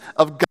glimpse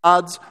of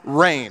God's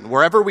reign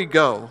wherever we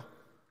go.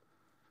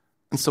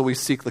 And so we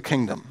seek the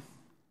kingdom.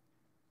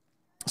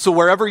 So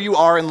wherever you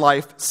are in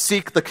life,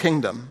 seek the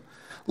kingdom.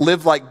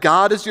 Live like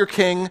God is your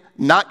king,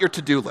 not your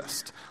to-do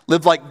list.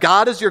 Live like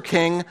God is your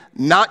king,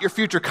 not your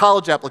future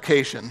college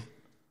application. And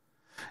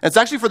it's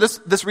actually for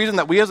this reason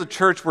that we as a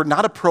church, we're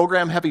not a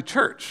program-heavy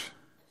church.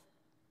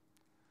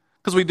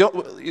 Because we don't,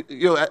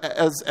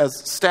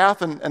 as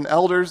staff and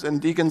elders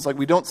and deacons, like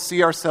we don't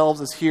see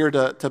ourselves as here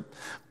to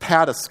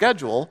pad a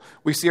schedule.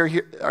 We see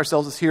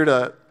ourselves as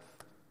here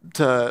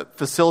to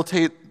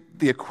facilitate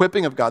the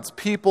equipping of God's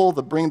people,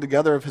 the bringing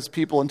together of his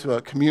people into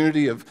a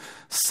community of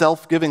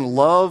self-giving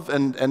love,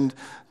 and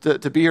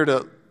to be here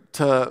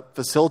to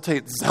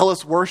facilitate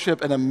zealous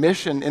worship and a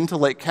mission into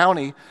Lake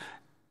County.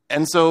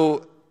 And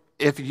so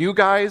if you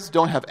guys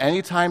don't have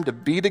any time to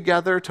be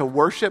together, to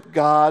worship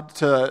God,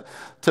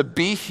 to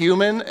be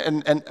human,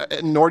 and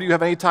nor do you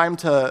have any time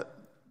to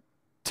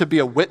be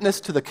a witness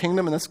to the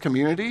kingdom in this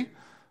community,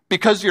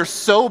 because you're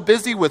so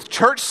busy with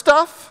church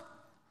stuff,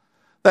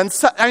 then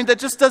that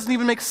just doesn't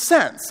even make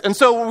sense. And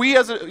so we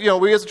as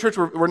a church,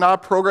 we're not a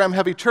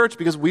program-heavy church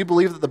because we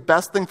believe that the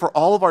best thing for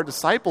all of our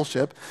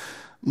discipleship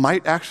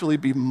might actually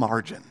be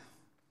margin.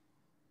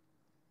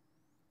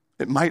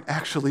 It might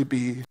actually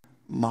be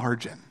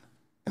margin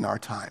in our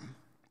time.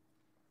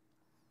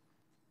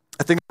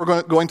 I think if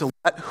we're going to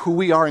let who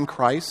we are in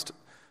Christ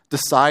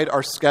decide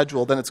our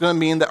schedule, then it's going to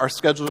mean that our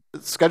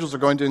schedules are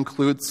going to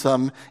include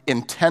some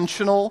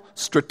intentional,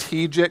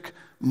 strategic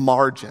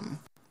margin.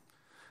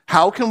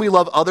 How can we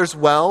love others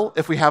well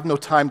if we have no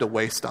time to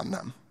waste on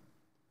them?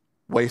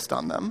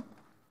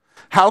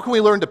 How can we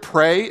learn to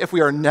pray if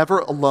we are never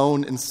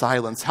alone in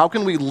silence? How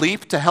can we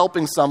leap to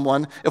helping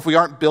someone if we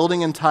aren't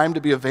building in time to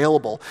be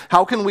available?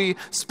 How can we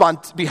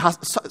be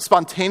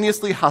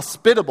spontaneously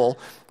hospitable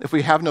if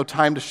we have no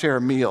time to share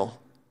a meal?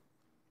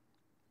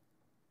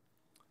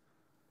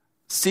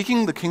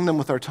 Seeking the kingdom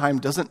with our time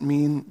doesn't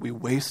mean we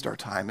waste our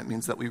time. It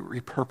means that we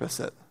repurpose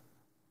it.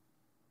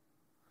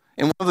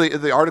 In one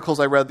of the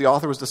articles I read, the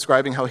author was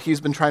describing how he's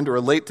been trying to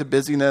relate to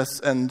busyness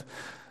and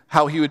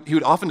how he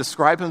would often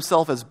describe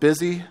himself as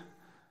busy,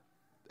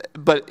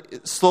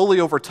 but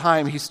slowly over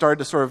time he started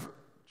to sort of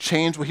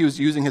change what he was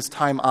using his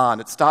time on.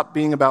 It stopped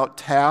being about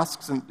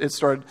tasks, and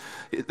this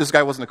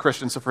guy wasn't a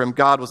Christian, so for him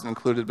God wasn't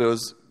included, but it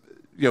was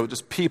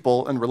just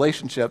people and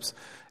relationships.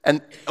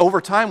 And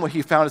over time what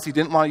he found is he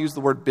didn't want to use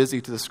the word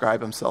busy to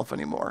describe himself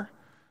anymore.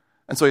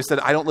 And so he said,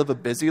 I don't live a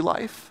busy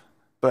life,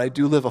 but I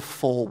do live a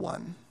full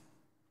one.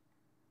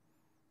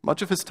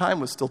 Much of his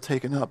time was still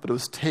taken up, but it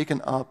was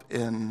taken up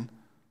in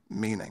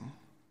meaning,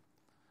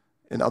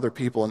 in other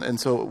people. And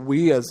so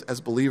we as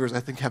believers, I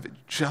think, have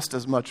just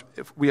as much,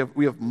 if we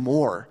have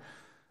more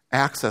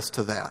access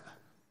to that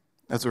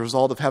as a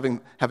result of having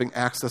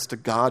access to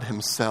God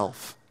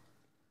himself.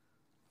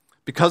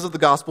 Because of the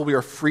gospel, we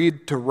are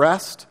freed to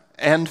rest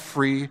and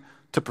free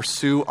to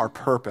pursue our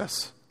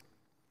purpose.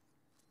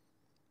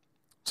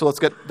 So let's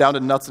get down to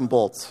nuts and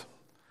bolts.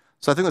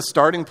 So I think the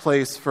starting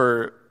place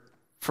for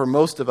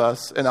most of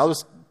us, and I'll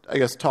just,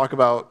 talk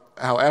about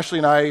how Ashley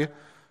and I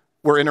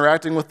were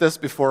interacting with this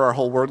before our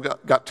whole world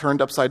got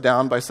turned upside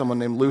down by someone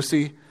named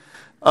Lucy.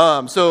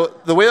 So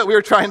the way that we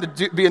were trying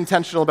to be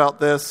intentional about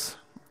this,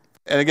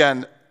 and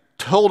again,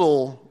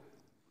 total,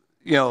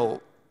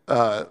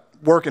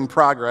 work in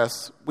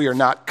progress. We are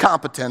not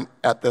competent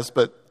at this,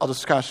 but I'll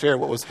just kind of share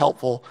what was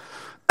helpful.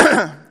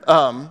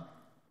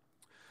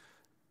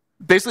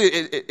 Basically,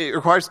 it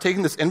requires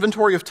taking this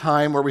inventory of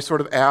time where we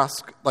sort of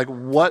ask, like,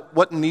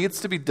 what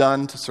needs to be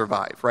done to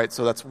survive, right?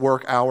 So that's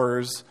work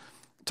hours,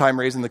 time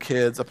raising the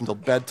kids up until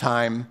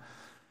bedtime,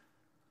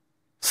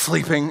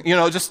 sleeping,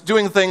 just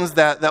doing things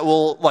that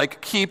will, like,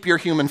 keep your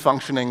human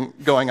functioning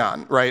going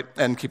on, right?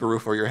 And keep a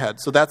roof over your head.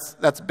 So that's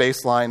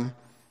baseline.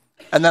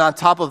 And then on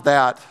top of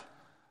that,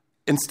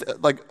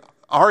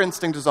 our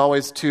instinct is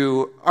always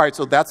to, all right,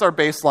 so that's our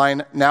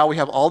baseline. Now we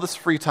have all this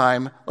free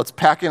time. Let's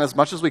pack in as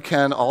much as we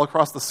can all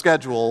across the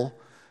schedule,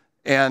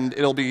 and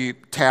it'll be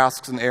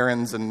tasks and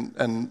errands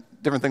and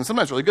different things,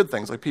 sometimes really good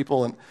things like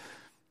people.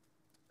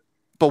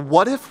 But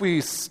what if we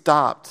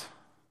stopped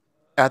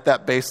at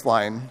that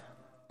baseline,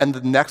 and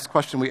the next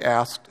question we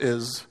asked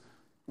is,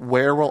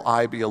 where will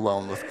I be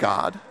alone with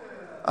God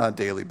on a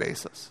daily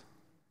basis?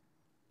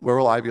 Where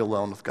will I be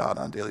alone with God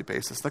on a daily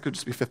basis? That could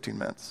just be 15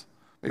 minutes,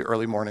 maybe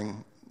early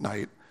morning,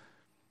 night.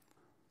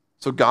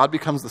 So God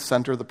becomes the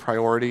center, the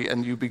priority,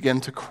 and you begin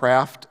to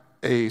craft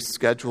a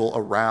schedule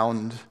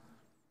around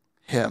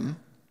him.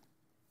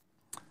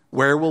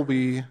 Where will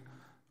we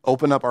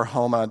open up our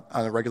home on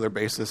a regular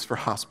basis for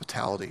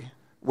hospitality?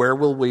 Where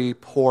will we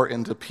pour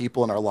into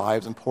people in our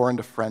lives and pour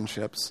into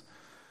friendships?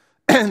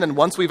 And then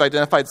once we've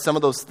identified some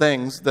of those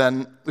things,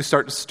 then we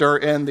start to stir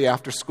in the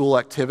after-school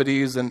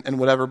activities and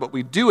whatever, but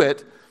we do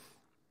it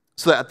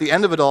so that at the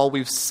end of it all,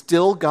 we've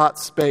still got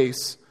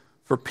space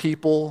for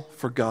people,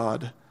 for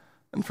God,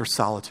 and for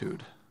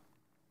solitude.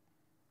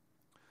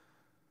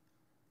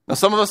 Now,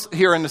 some of us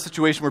here are in a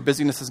situation where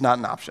busyness is not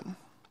an option.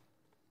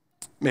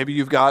 Maybe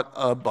you've got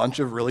a bunch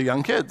of really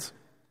young kids.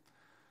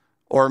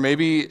 Or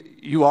maybe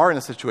you are in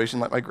a situation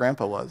like my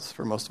grandpa was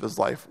for most of his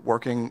life,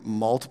 working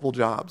multiple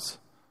jobs.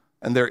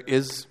 And there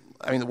is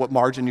what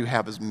margin you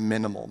have is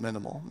minimal.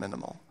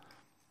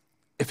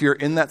 If you're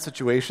in that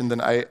situation, then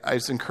I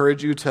just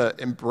encourage you to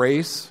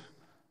embrace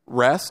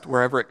rest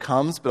wherever it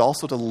comes, but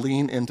also to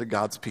lean into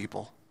God's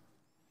people.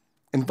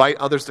 Invite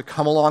others to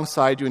come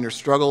alongside you in your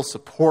struggles,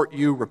 support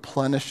you,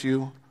 replenish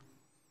you.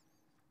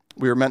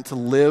 We are meant to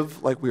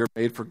live like we are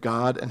made for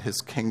God and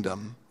his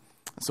kingdom.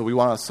 So we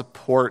want to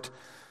support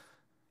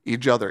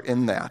each other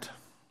in that.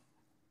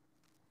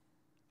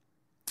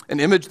 An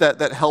image that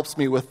helps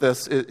me with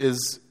this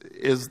is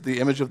the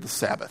image of the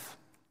Sabbath.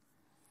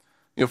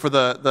 For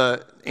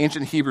the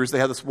ancient Hebrews, they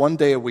had this one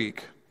day a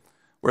week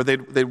where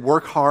they'd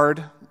work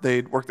hard,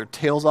 they'd work their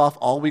tails off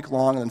all week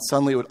long, and then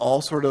suddenly it would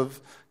all sort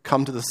of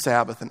come to the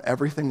Sabbath, and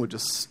everything would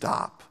just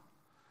stop.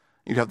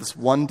 You'd have this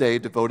one day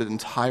devoted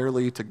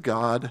entirely to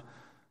God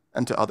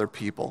and to other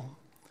people.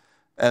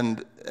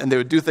 And they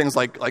would do things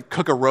like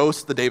cook a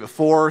roast the day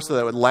before so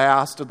that it would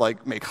last, and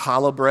make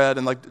challah bread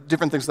and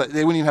different things that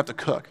they wouldn't even have to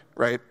cook,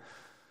 right?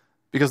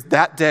 Because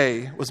that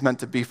day was meant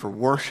to be for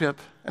worship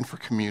and for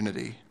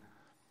community.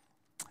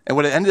 And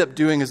what it ended up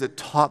doing is it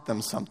taught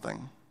them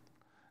something.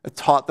 It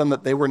taught them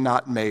that they were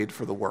not made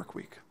for the work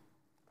week,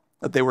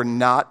 that they were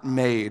not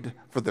made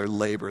for their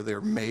labor. They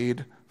were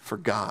made for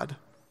God.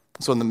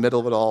 So in the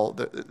middle of it all,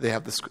 they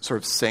have this sort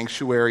of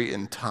sanctuary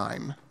in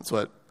time. That's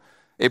what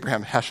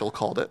Abraham Heschel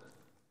called it.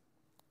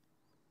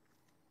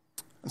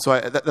 And so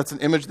that's an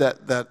image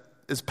that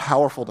is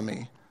powerful to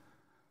me.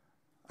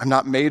 I'm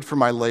not made for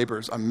my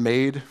labors. I'm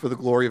made for the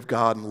glory of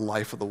God and the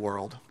life of the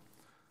world.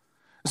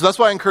 So that's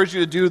what I encourage you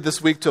to do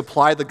this week, to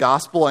apply the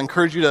gospel. I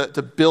encourage you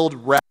to build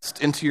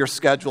rest into your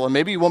schedule. And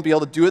maybe you won't be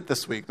able to do it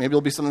this week. Maybe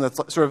it'll be something that's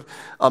sort of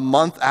a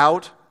month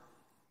out.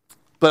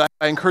 But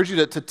I encourage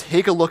you to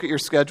take a look at your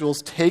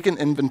schedules, take an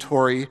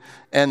inventory,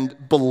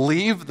 and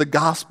believe the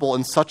gospel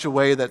in such a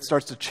way that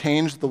starts to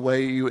change the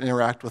way you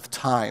interact with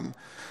time.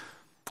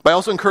 But I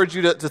also encourage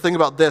you to think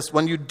about this.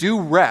 When you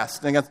do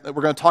rest, and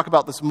we're going to talk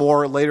about this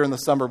more later in the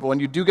summer, but when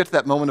you do get to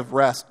that moment of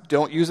rest,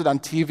 don't use it on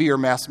TV or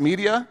mass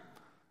media.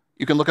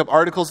 You can look up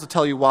articles to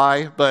tell you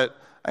why, but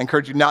I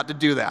encourage you not to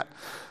do that.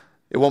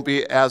 It won't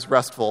be as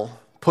restful.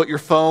 Put your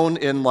phone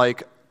in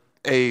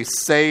a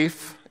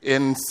safe,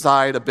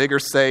 inside a bigger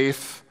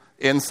safe,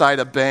 inside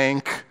a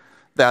bank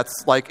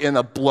that's in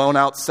a blown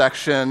out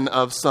section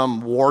of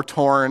some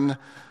war-torn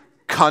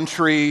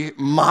country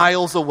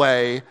miles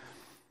away,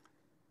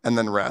 and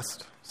then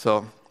rest.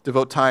 So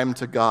devote time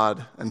to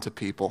God and to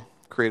people.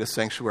 Create a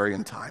sanctuary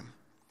in time.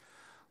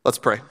 Let's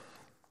pray.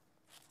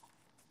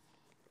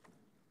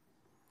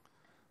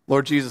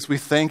 Lord Jesus, we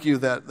thank you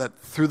that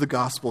through the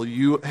gospel,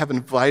 you have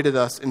invited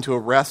us into a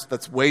rest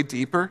that's way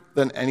deeper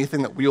than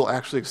anything that we will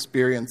actually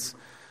experience.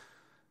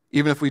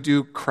 Even if we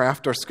do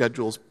craft our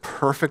schedules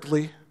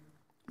perfectly,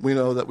 we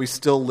know that we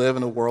still live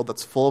in a world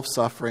that's full of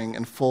suffering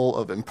and full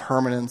of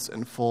impermanence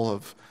and full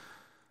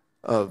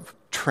of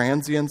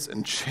transience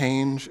and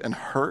change and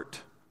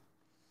hurt.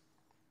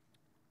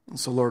 And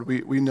so, Lord,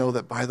 we know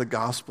that by the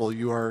gospel,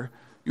 you are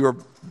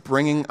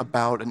bringing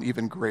about an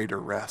even greater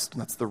rest,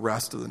 and that's the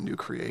rest of the new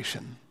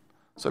creation.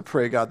 So I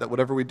pray, God, that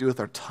whatever we do with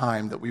our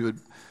time, that we would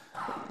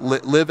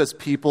live as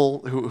people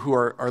who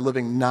are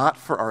living not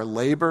for our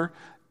labor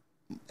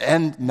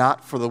and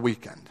not for the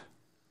weekend,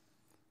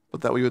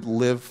 but that we would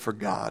live for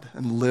God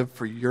and live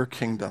for your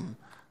kingdom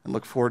and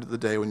look forward to the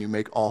day when you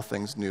make all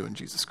things new in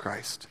Jesus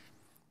Christ.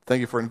 Thank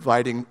you for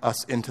inviting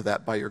us into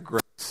that by your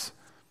grace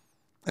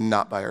and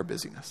not by our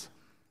busyness.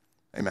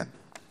 Amen.